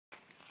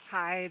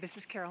Hi, this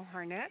is Carol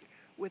Harnett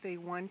with a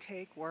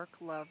one-take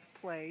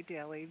Work.Love.Play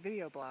daily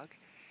video blog.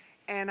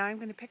 And I'm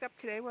going to pick up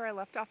today where I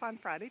left off on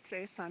Friday.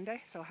 Today is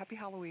Sunday, so happy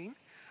Halloween.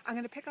 I'm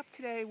going to pick up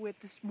today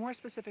with more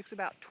specifics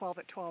about 12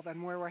 at 12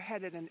 and where we're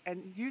headed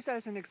and use that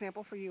as an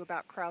example for you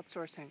about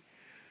crowdsourcing.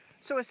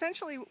 So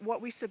essentially what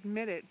we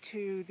submitted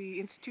to the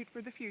Institute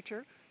for the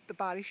Future, the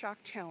Body Shock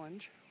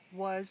Challenge,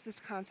 was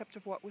this concept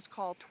of what was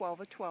called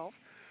 12 at 12,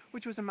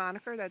 which was a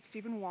moniker that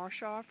Stephen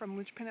Warshaw from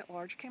Linchpin at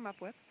Large came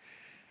up with.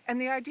 And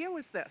the idea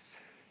was this: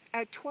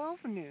 at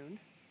 12 noon,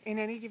 in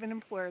any given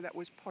employer that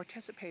was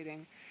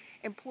participating,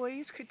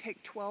 employees could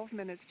take 12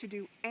 minutes to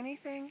do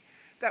anything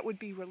that would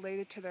be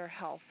related to their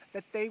health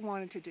that they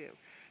wanted to do.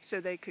 So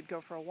they could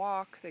go for a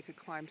walk, they could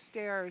climb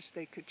stairs,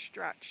 they could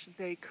stretch,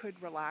 they could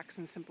relax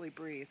and simply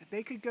breathe.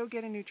 They could go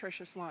get a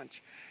nutritious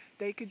lunch.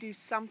 They could do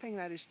something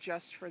that is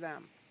just for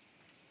them.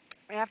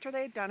 After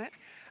they had done it,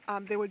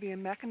 there would be a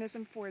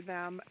mechanism for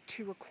them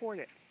to record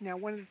it. Now,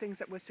 one of the things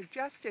that was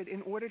suggested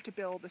in order to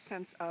build a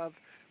sense of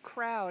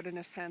crowd and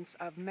a sense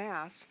of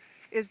mass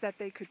is that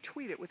they could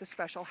tweet it with a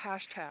special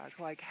hashtag,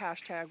 like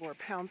hashtag or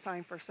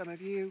 # for some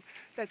of you,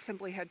 that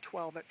simply had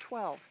 12 at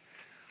 12.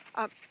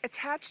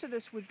 Attached to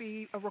this would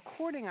be a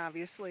recording,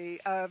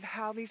 obviously, of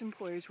how these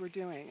employees were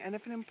doing. And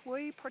if an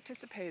employee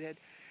participated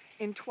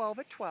in 12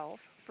 at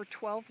 12 for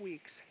 12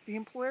 weeks, the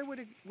employer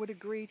would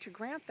agree to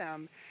grant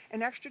them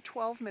an extra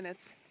 12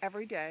 minutes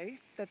every day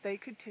that they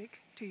could take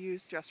to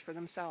use just for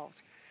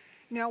themselves.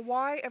 Now,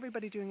 why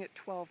everybody doing it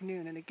 12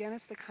 noon? And again,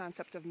 it's the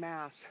concept of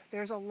mass.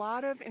 There's a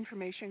lot of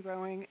information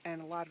growing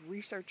and a lot of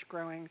research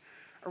growing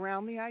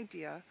around the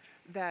idea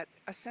that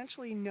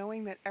essentially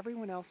knowing that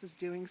everyone else is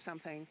doing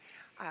something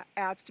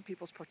adds to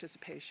people's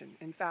participation.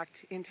 In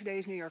fact, in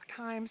today's New York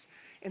Times,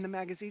 in the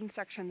magazine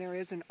section, there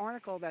is an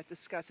article that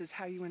discusses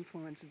how you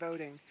influence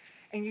voting.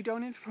 And you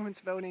don't influence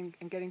voting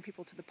and getting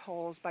people to the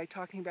polls by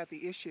talking about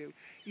the issue.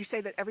 You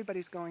say that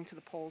everybody's going to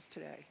the polls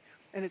today,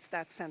 and it's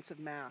that sense of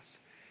mass.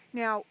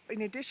 Now,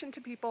 in addition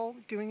to people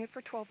doing it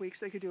for 12 weeks,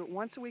 they could do it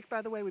once a week,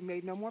 by the way. We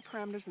made no more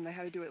parameters, and they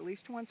had to do it at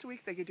least once a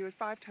week. They could do it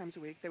 5 times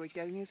a week. They would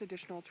get these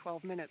additional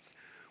 12 minutes.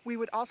 We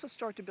would also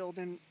start to build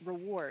in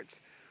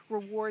rewards.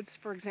 Rewards,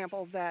 for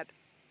example, that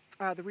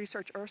the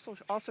research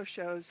also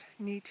shows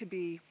need to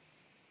be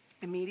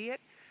immediate,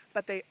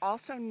 but they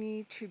also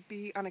need to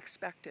be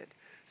unexpected.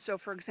 So,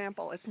 for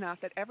example, it's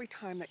not that every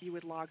time that you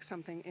would log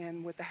something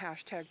in with the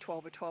hashtag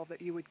 12 at 12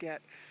 that you would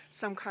get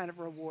some kind of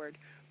reward,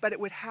 but it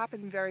would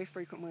happen very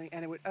frequently,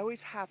 and it would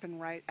always happen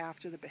right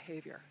after the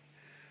behavior.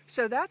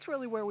 So that's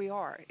really where we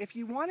are. If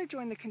you want to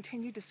join the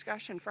continued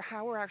discussion for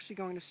how we're actually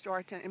going to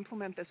start to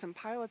implement this and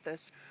pilot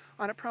this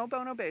on a pro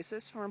bono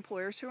basis for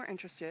employers who are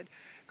interested,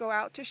 go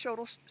out to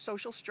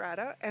Social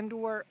Strata and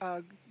or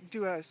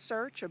do a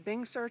search, a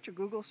Bing search, a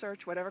Google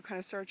search, whatever kind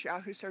of search,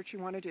 Yahoo search you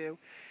want to do,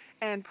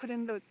 and put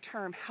in the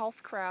term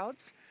health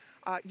crowds.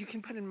 You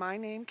can put in my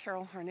name,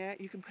 Carol Harnett.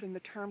 You can put in the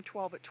term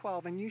 12 at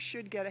 12, and you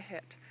should get a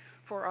hit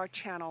for our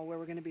channel where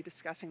we're going to be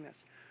discussing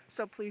this.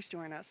 So please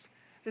join us.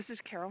 This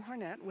is Carol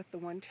Harnett with the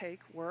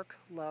one-take Work,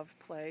 Love,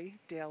 Play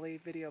daily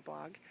video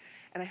blog,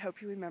 and I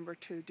hope you remember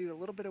to do a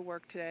little bit of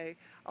work today,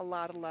 a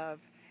lot of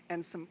love,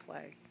 and some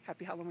play.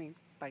 Happy Halloween.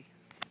 Bye.